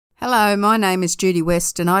Hello, my name is Judy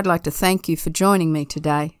West and I'd like to thank you for joining me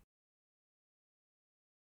today.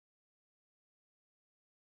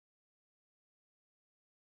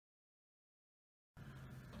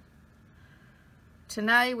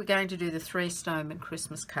 Today we're going to do the 3 Snowman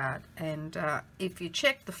Christmas card, and if you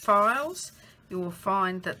check the files you will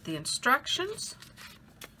find that the instructions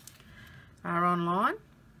are online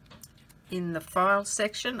in the files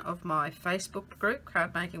section of my Facebook group,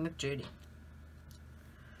 Card Making with Judy.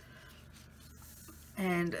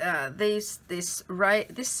 And this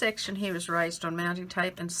section here is raised on mounting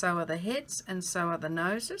tape, and so are the heads and so are the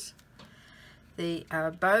noses. The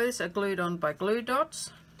bows are glued on by glue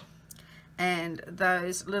dots, and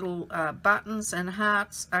those little buttons and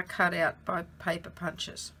hearts are cut out by paper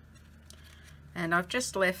punches. And I've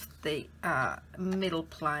just left the middle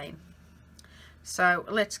plain. So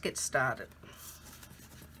let's get started.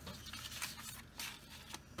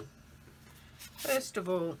 First of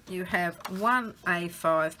all, you have one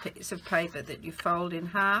A5 piece of paper that you fold in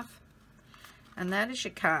half, and that is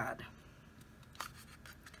your card.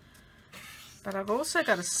 But I've also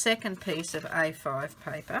got a second piece of A5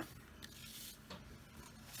 paper,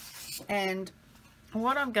 and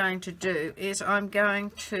what I'm going to do is I'm going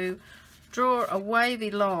to draw a wavy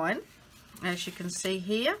line, as you can see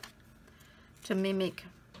here, to mimic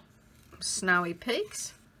snowy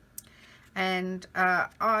peaks. And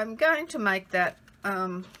I'm going to make that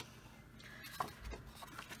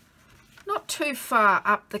not too far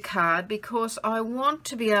up the card, because I want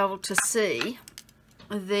to be able to see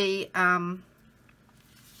the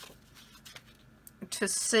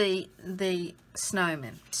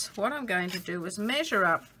snowman. What I'm going to do is measure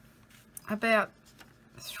up about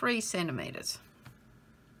 3 centimeters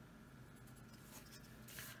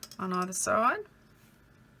on either side,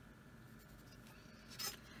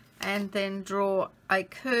 and then draw a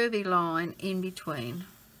curvy line in between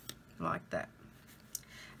like that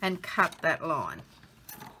and cut that line.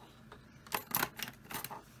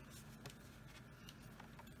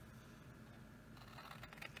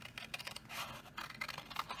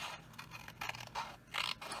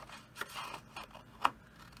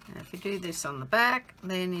 Now if you do this on the back,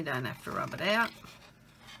 then you don't have to rub it out.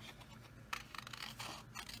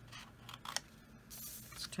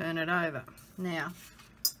 Let's turn it over. Now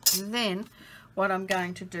then what I'm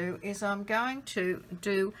going to do is I'm going to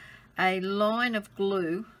do a line of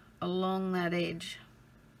glue along that edge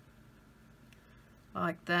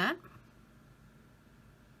like that.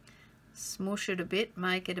 Smush it a bit,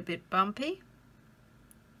 make it a bit bumpy.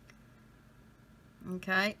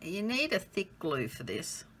 Okay, you need a thick glue for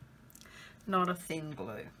this, not a thin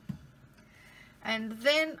glue. And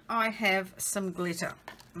then I have some glitter,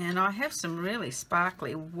 and I have some really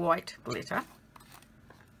sparkly white glitter.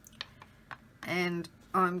 And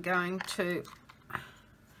I'm going to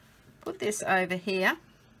put this over here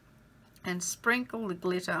and sprinkle the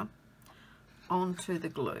glitter onto the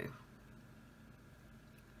glue.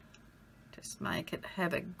 Just make it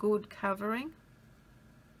have a good covering.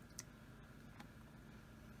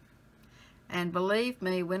 And believe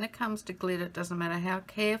me, when it comes to glitter, it doesn't matter how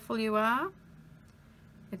careful you are,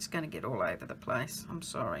 it's going to get all over the place. I'm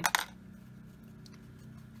sorry.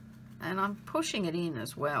 And I'm pushing it in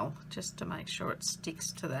as well, just to make sure it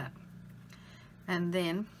sticks to that. And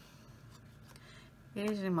then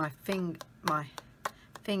using my finger,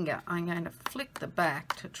 I'm going to flick the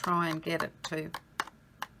back to try and get it to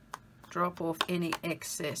drop off any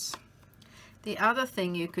excess. The other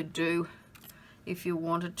thing you could do, if you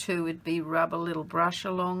wanted to, would be rub a little brush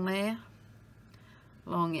along there,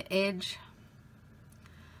 along your edge,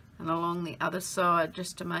 and along the other side,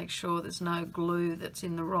 just to make sure there's no glue that's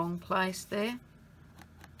in the wrong place there.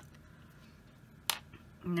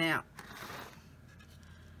 Now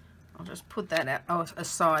I'll just put that out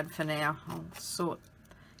aside for now. I'll sort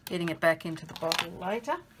getting it back into the bottle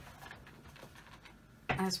later,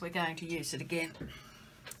 as we're going to use it again.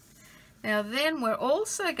 Now then we're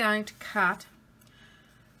also going to cut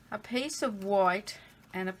a piece of white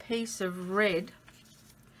and a piece of red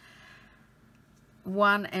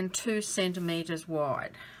 1 and 2 centimeters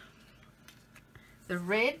wide. The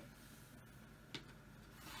red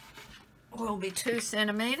will be 2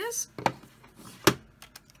 centimeters,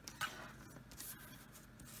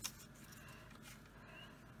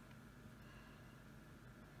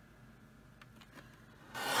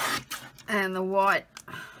 and the white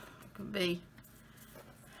could be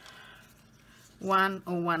 1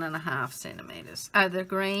 or 1.5 centimeters. Oh, the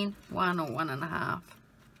green 1 or 1.5.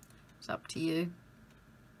 It's up to you.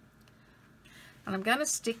 And I'm going to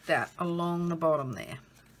stick that along the bottom there,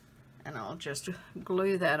 and I'll just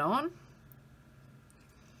glue that on.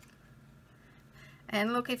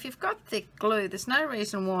 And look, if you've got thick glue, there's no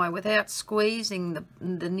reason why, without squeezing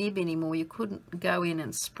the nib anymore, you couldn't go in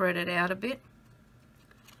and spread it out a bit.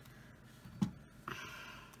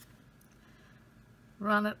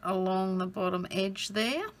 Run it along the bottom edge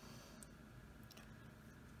there.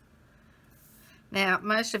 Now,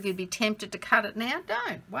 most of you'd be tempted to cut it now.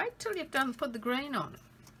 Don't. Wait till you've done put the green on.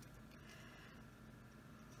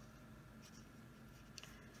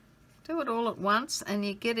 Do it all at once and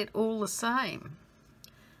you get it all the same.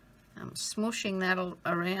 I'm smushing that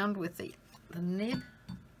around with the nib.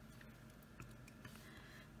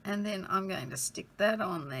 And then I'm going to stick that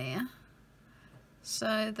on there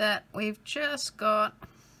so that we've just got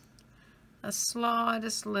a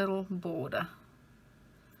slightest little border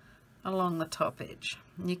along the top edge.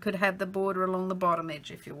 You could have the border along the bottom edge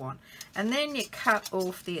if you want. And then you cut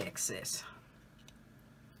off the excess.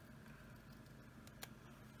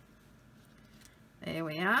 There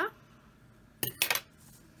we are.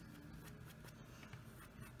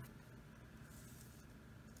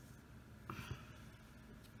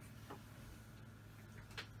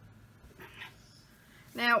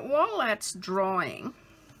 Now, while that's drying,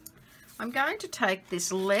 I'm going to take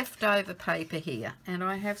this leftover paper here, and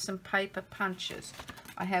I have some paper punches.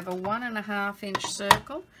 I have a 1.5 inch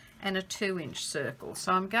circle and a 2 inch circle.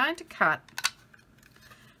 So I'm going to cut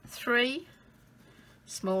 3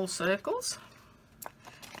 small circles.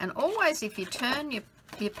 And always, if you turn your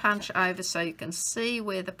punch over so you can see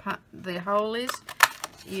where the hole is,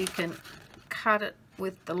 you can cut it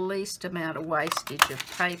with the least amount of wastage of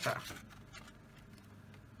paper.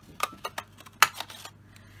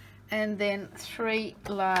 And then 3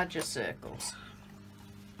 larger circles.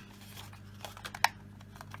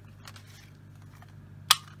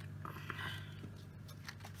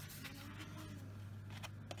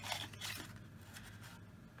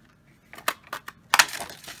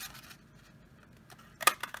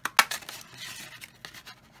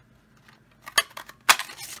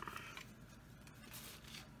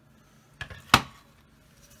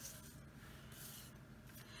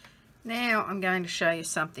 Now I'm going to show you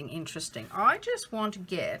something interesting. I just want to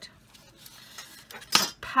get a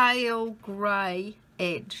pale grey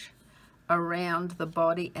edge around the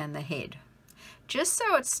body and the head, just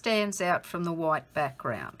so it stands out from the white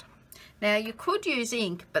background. Now you could use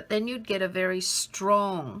ink, but then you'd get a very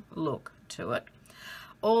strong look to it.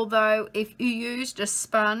 Although if you used a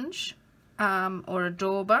sponge or a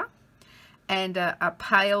dauber and a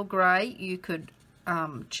pale grey, you could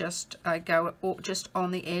just go just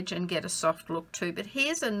on the edge and get a soft look too. But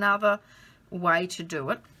here's another way to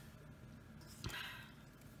do it.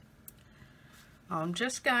 I'm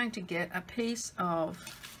just going to get a piece of,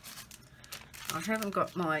 I haven't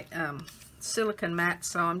got my silicone mat,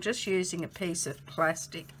 so I'm just using a piece of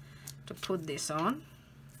plastic to put this on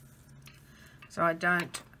so I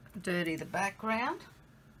don't dirty the background.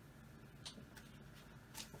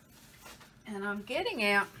 And I'm getting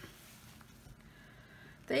out,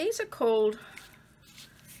 these are called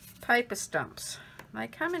paper stumps. They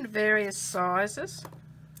come in various sizes.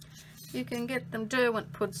 You can get them,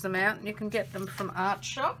 Derwent puts them out, and you can get them from art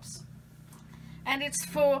shops. And it's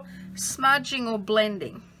for smudging or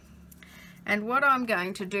blending. And what I'm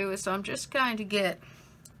going to do is I'm just going to get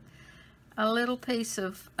a little piece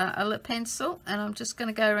of a pencil, and I'm just going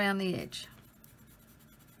to go around the edge.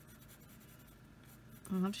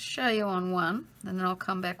 And I'll just show you on one, and then I'll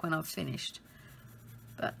come back when I've finished.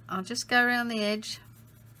 But I'll just go around the edge.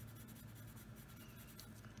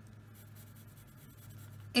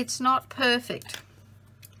 It's not perfect.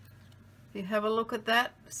 If you have a look at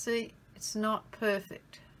that, see, it's not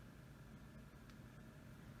perfect.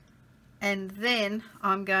 And then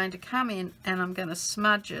I'm going to come in and I'm going to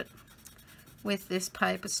smudge it with this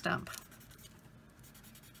paper stump.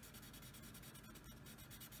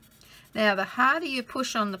 Now, the harder you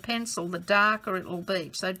push on the pencil, the darker it will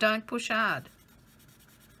be, so don't push hard.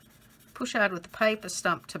 Push hard with the paper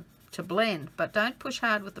stump to blend, but don't push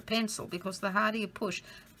hard with the pencil, because the harder you push,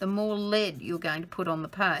 the more lead you're going to put on the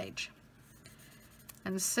page.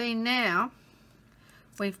 And see, now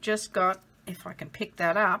we've just got, if I can pick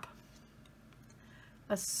that up,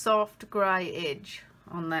 a soft grey edge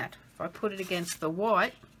on that. If I put it against the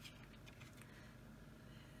white,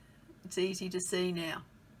 it's easy to see now.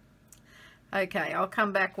 Okay, I'll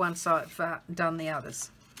come back once I've done the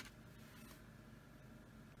others.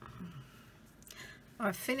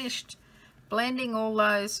 I've finished blending all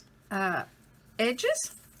those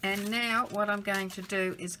edges, and now what I'm going to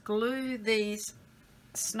do is glue these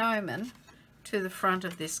snowmen to the front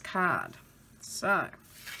of this card. So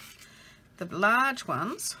the large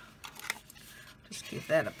ones, just give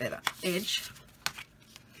that a better edge.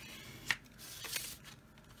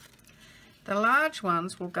 The large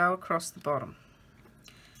ones will go across the bottom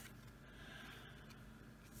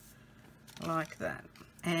like that,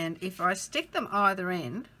 and if I stick them either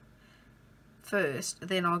end first,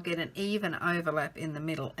 then I'll get an even overlap in the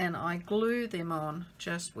middle, and I glue them on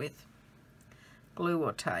just with glue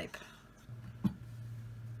or tape.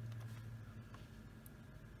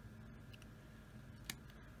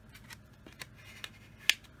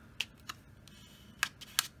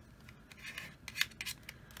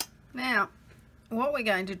 Now what we're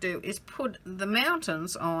going to do is put the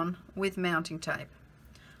mountains on with mounting tape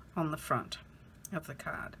on the front of the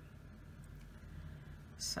card.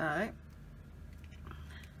 So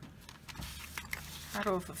cut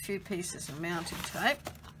off a few pieces of mounting tape.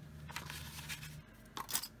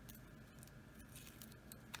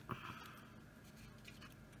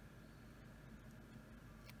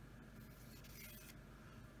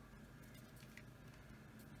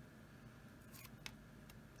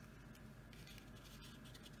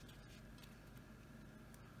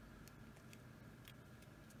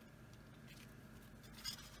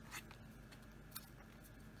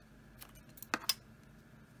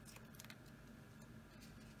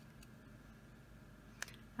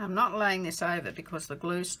 I'm not laying this over because the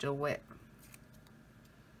glue's still wet.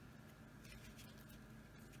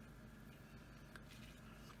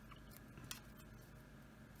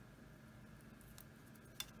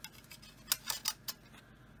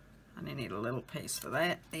 I need a little piece for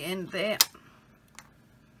that, the end there.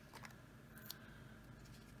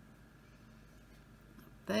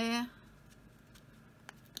 There.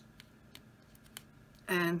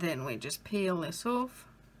 And then we just peel this off.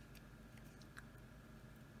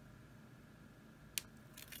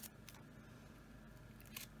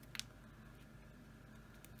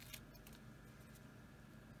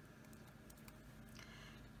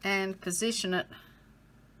 And position it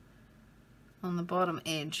on the bottom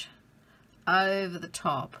edge over the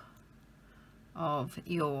top of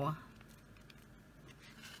your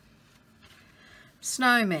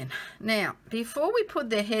snowmen. Now, before we put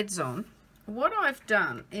their heads on, what I've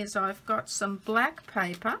done is I've got some black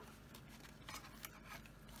paper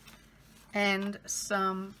and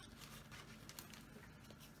some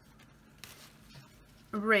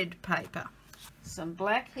red paper. Some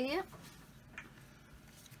black here,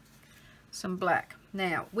 some black.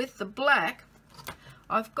 Now with the black,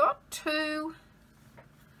 I've got two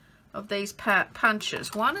of these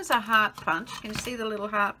punches. One is a heart punch. Can you see the little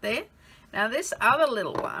heart there? Now this other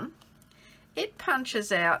little one, it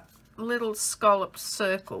punches out little scalloped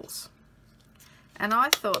circles, and I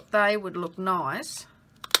thought they would look nice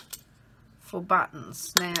for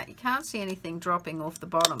buttons. Now you can't see anything dropping off the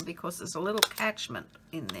bottom because there's a little catchment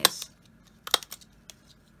in this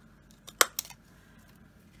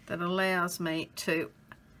that allows me to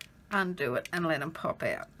undo it and let them pop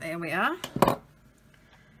out. There we are.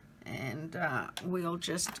 And we'll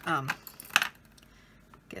just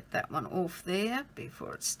get that one off there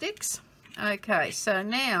before it sticks. Okay, so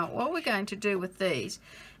now what we're going to do with these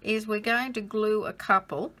is we're going to glue a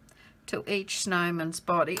couple to each snowman's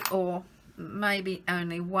body, or maybe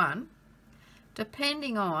only one,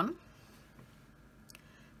 depending on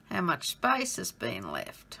how much space has been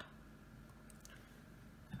left.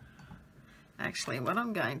 Actually, what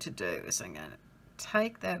I'm going to do is I'm going to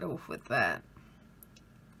take that off with that.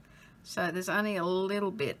 So there's only a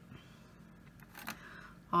little bit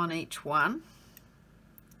on each one.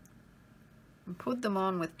 And put them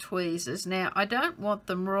on with tweezers. Now, I don't want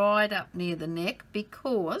them right up near the neck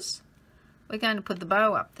because we're going to put the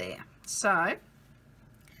bow up there. So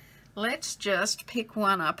let's just pick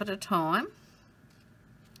one up at a time.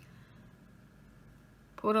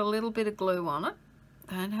 Put a little bit of glue on it.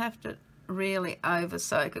 Don't have to really over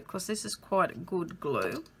soak it because this is quite a good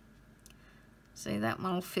glue. See, that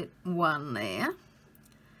one will fit one there,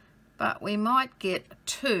 but we might get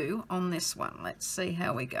two on this one. Let's see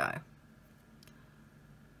how we go.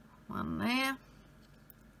 One there,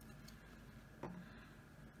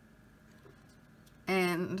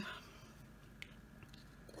 and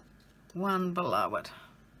one below it.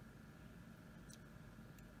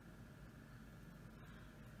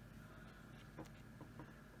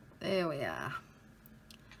 There we are.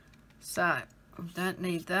 So we don't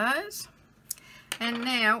need those. And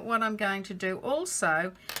now what I'm going to do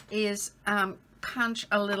also is punch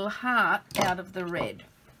a little heart out of the red.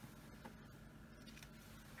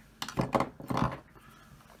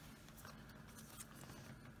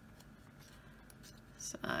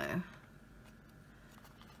 So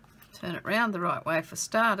turn it round the right way for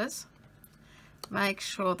starters. Make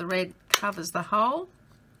sure the red covers the hole.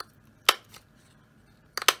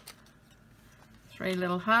 3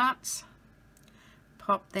 little hearts.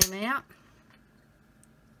 Pop them out.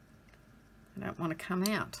 They don't want to come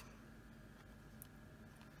out.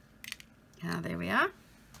 There we are.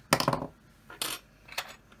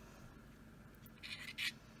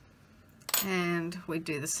 And we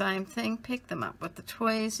do the same thing, pick them up with the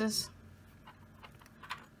tweezers.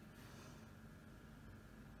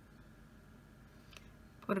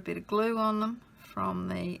 Put a bit of glue on them from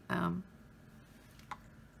the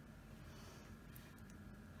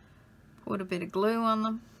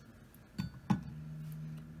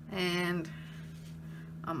and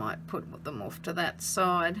I might put them off to that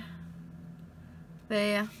side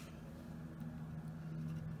there.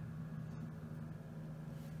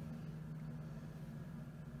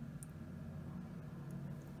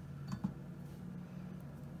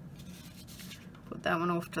 Put that one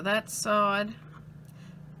off to that side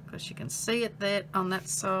because you can see it there on that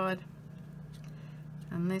side,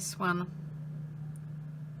 and this one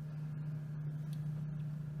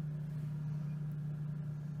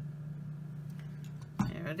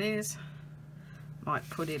there it is. Might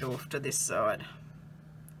put it off to this side.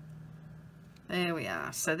 There we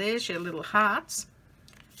are. So there's your little hearts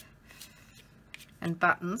and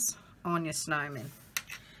buttons on your snowman.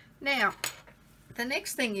 Now the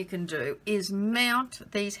next thing you can do is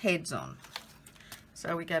mount these heads on.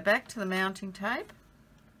 So we go back to the mounting tape.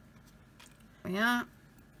 We are.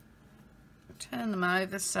 Turn them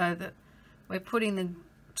over so that we're putting the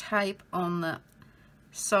tape on the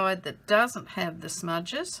side that doesn't have the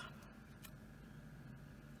smudges.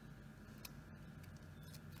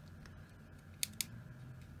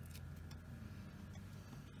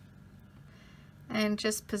 And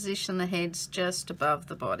just position the heads just above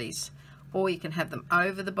the bodies, or you can have them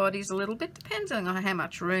over the bodies a little bit, depending on how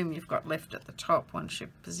much room you've got left at the top once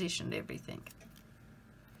you've positioned everything.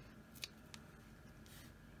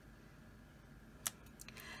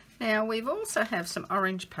 Now we've also have some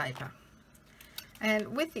orange paper,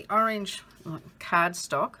 and with the orange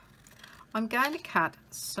cardstock I'm going to cut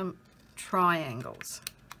some triangles.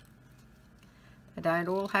 They don't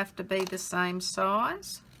all have to be the same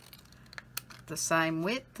size, the same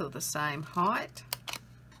width or the same height.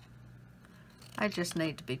 They just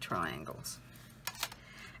need to be triangles.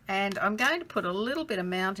 And I'm going to put a little bit of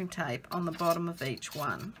mounting tape on the bottom of each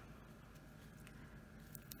one.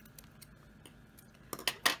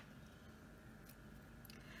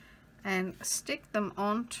 And stick them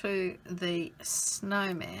onto the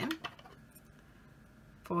snowman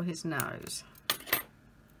for his nose.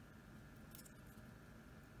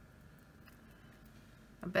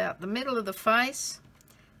 About the middle of the face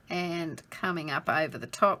and coming up over the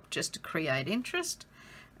top just to create interest.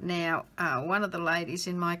 Now one of the ladies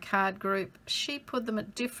in my card group, she put them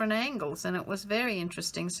at different angles and it was very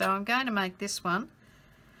interesting, so I'm going to make this one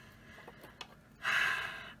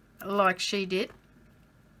like she did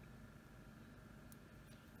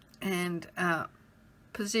and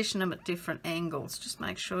position them at different angles. Just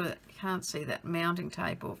make sure that you can't see that mounting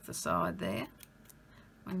tape off the side there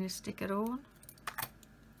when you stick it on.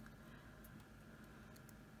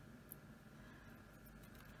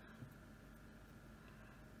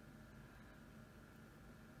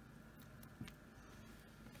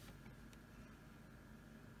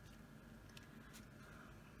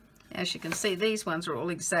 As you can see, these ones are all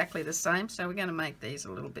exactly the same, so we're going to make these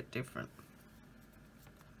a little bit different.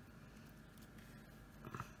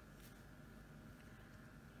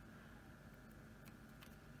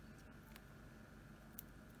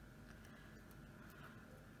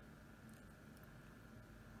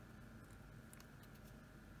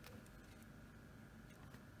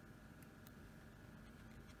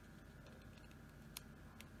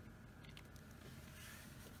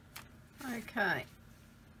 Okay.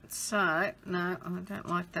 So, no, I don't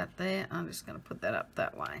like that there. I'm just going to put that up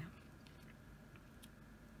that way.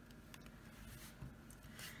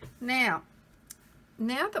 Now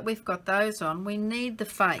that we've got those on, we need the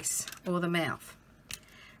face or the mouth.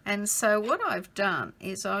 And so what I've done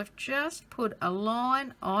is I've just put a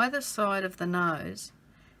line either side of the nose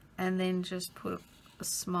and then just put a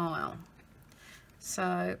smile.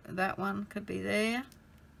 So that one could be there.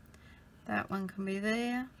 That one can be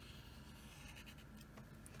there.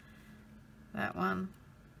 That one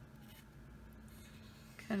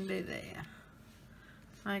can be there.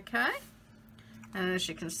 Okay, and as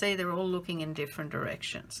you can see, they're all looking in different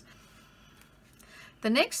directions. The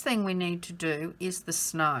next thing we need to do is the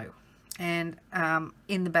snow and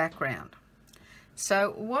in the background.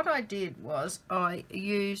 So what I did was I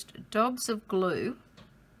used dobs of glue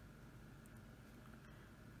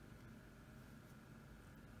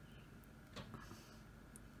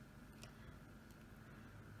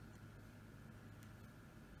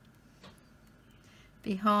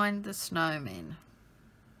behind the snowman.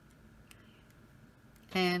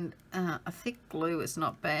 And a thick glue is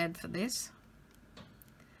not bad for this,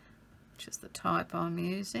 which is the type I'm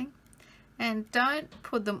using. And don't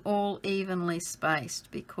put them all evenly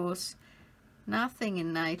spaced, because nothing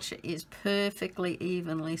in nature is perfectly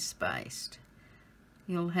evenly spaced.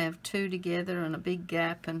 You'll have two together and a big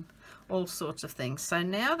gap and all sorts of things. So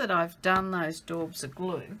now that I've done those daubs of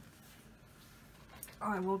glue,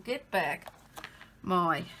 I will get back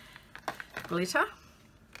my glitter.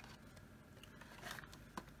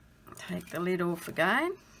 Take the lid off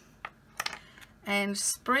again and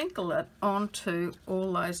sprinkle it onto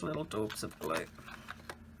all those little daubs of glue.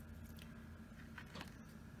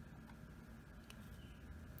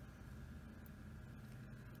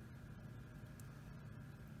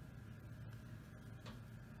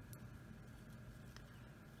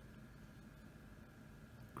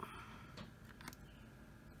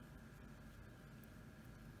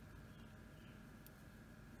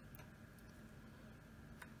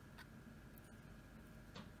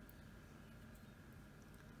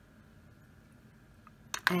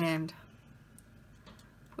 And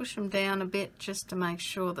push them down a bit just to make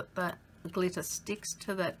sure that that glitter sticks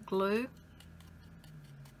to that glue.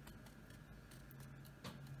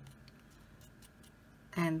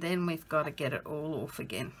 And then we've got to get it all off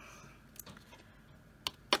again.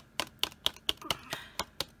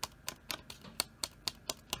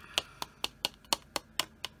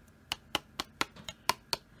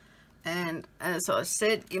 And as I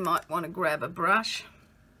said, you might want to grab a brush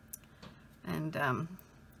and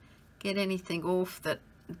get anything off that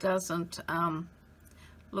doesn't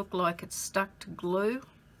look like it's stuck to glue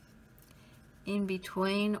in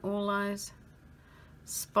between all those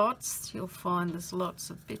spots. You'll find there's lots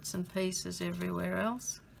of bits and pieces everywhere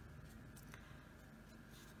else.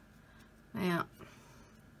 Now,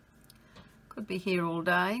 could be here all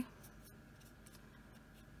day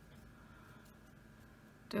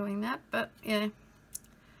doing that, but yeah,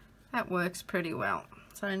 that works pretty well.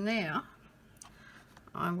 So now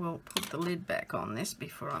I will put the lid back on this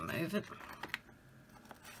before I move it,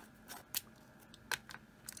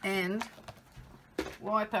 and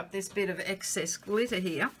wipe up this bit of excess glitter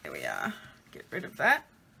here. There we are. Get rid of that.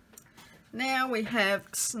 Now we have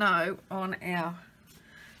snow on our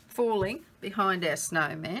falling behind our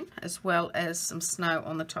snowman, as well as some snow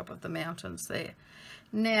on the top of the mountains there.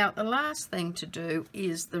 Now the last thing to do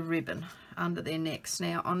is the ribbon under their necks.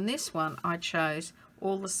 Now on this one I chose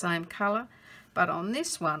all the same colour, but on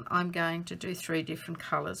this one I'm going to do 3 different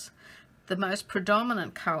colours. The most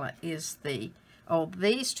predominant colour is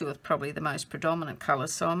these two are probably the most predominant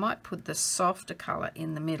colours, so I might put the softer colour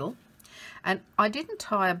in the middle. And I didn't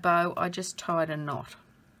tie a bow, I just tied a knot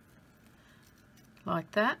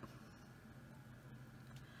like that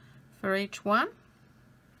for each one.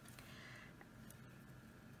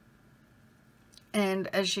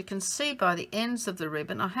 And as you can see by the ends of the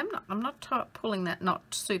ribbon, I'm not pulling that knot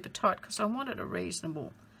super tight because I wanted a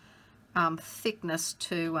reasonable thickness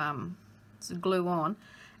to glue on.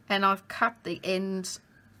 And I've cut the ends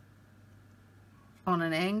on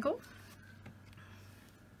an angle,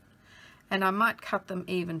 and I might cut them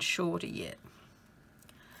even shorter yet.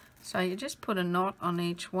 So you just put a knot on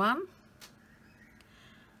each one.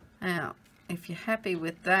 Now, if you're happy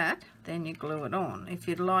with that, then you glue it on. If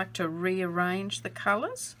you'd like to rearrange the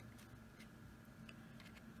colours,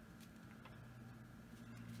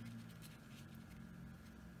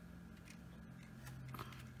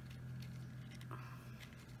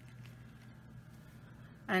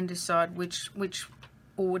 and decide which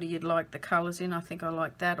order you'd like the colours in. I think I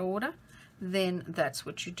like that order. Then that's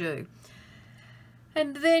what you do.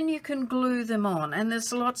 And then you can glue them on, and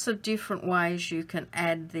there's lots of different ways you can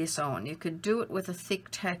add this on. You could do it with a thick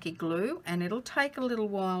tacky glue, and it'll take a little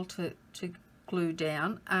while to glue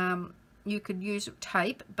down. You could use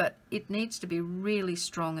tape, but it needs to be really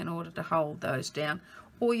strong in order to hold those down,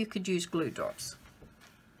 or you could use glue dots.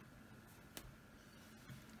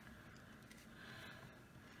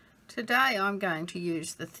 Today I'm going to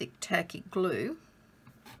use the thick tacky glue.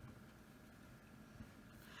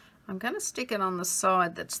 I'm going to stick it on the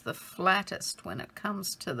side that's the flattest when it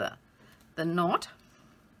comes to the knot.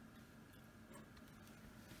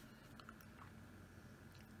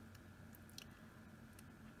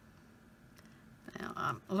 Now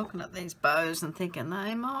I'm looking at these bows and thinking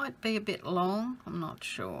they might be a bit long. I'm not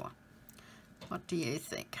sure. What do you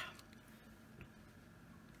think?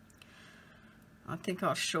 I think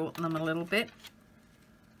I'll shorten them a little bit.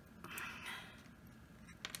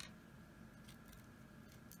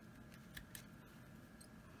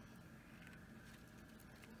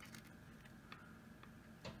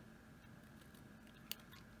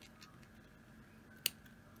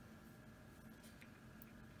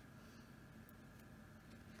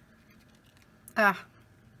 Now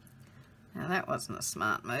that wasn't a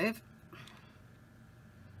smart move.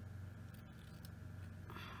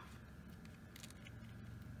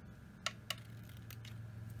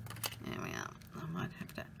 There we are. I might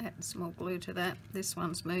have to add some more glue to that. This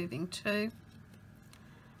one's moving too.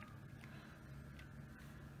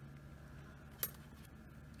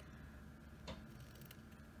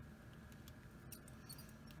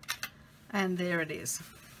 And there it is.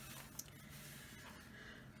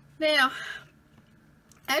 Now,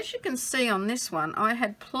 as you can see on this one, I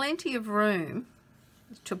had plenty of room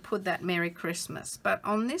to put that Merry Christmas, but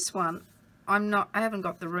on this one, I haven't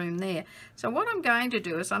got the room there. So what I'm going to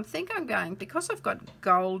do is because I've got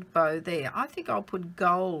gold bow there, I think I'll put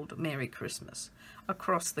gold Merry Christmas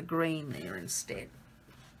across the green there instead.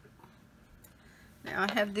 Now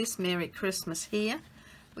I have this Merry Christmas here,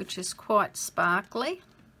 which is quite sparkly.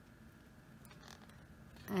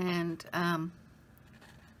 And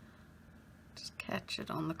just catch it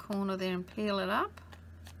on the corner there and peel it up.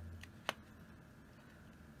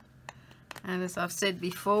 And as I've said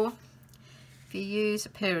before, if you use a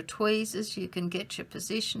pair of tweezers, you can get your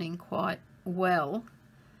positioning quite well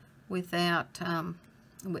without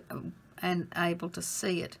and able to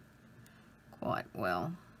see it quite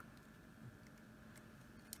well.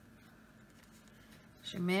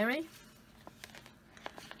 There's your Mary.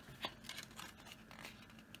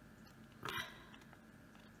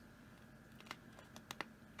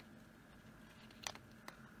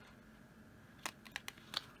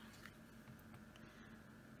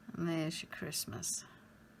 And there's your Christmas.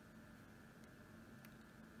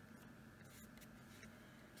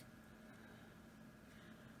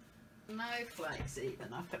 Snowflakes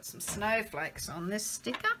even. I've got some snowflakes on this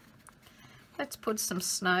sticker. Let's put some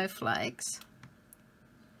snowflakes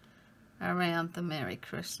around the Merry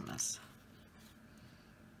Christmas.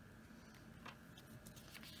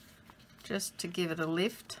 Just to give it a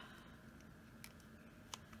lift.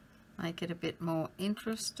 Make it a bit more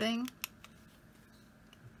interesting.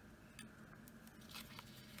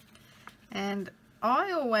 And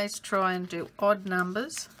I always try and do odd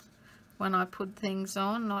numbers when I put things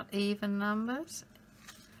on, not even numbers.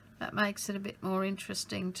 That makes it a bit more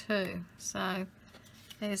interesting too. So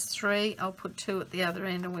there's 3. I'll put 2 at the other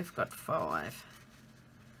end and we've got 5.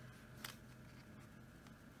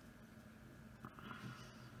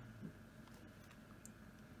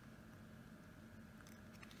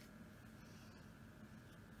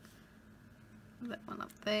 That one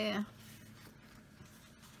up there.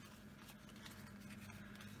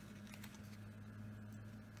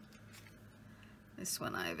 This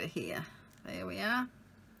one over here. There we are.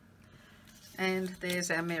 And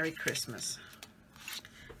there's our Merry Christmas.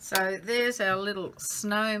 So there's our little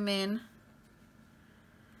snowmen,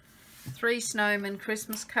 3 snowmen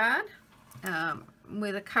Christmas card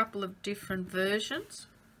with a couple of different versions.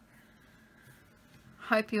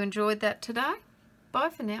 Hope you enjoyed that today. Bye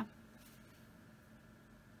for now.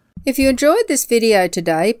 If you enjoyed this video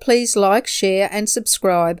today, please like, share and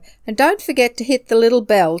subscribe, and don't forget to hit the little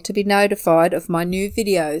bell to be notified of my new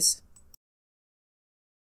videos.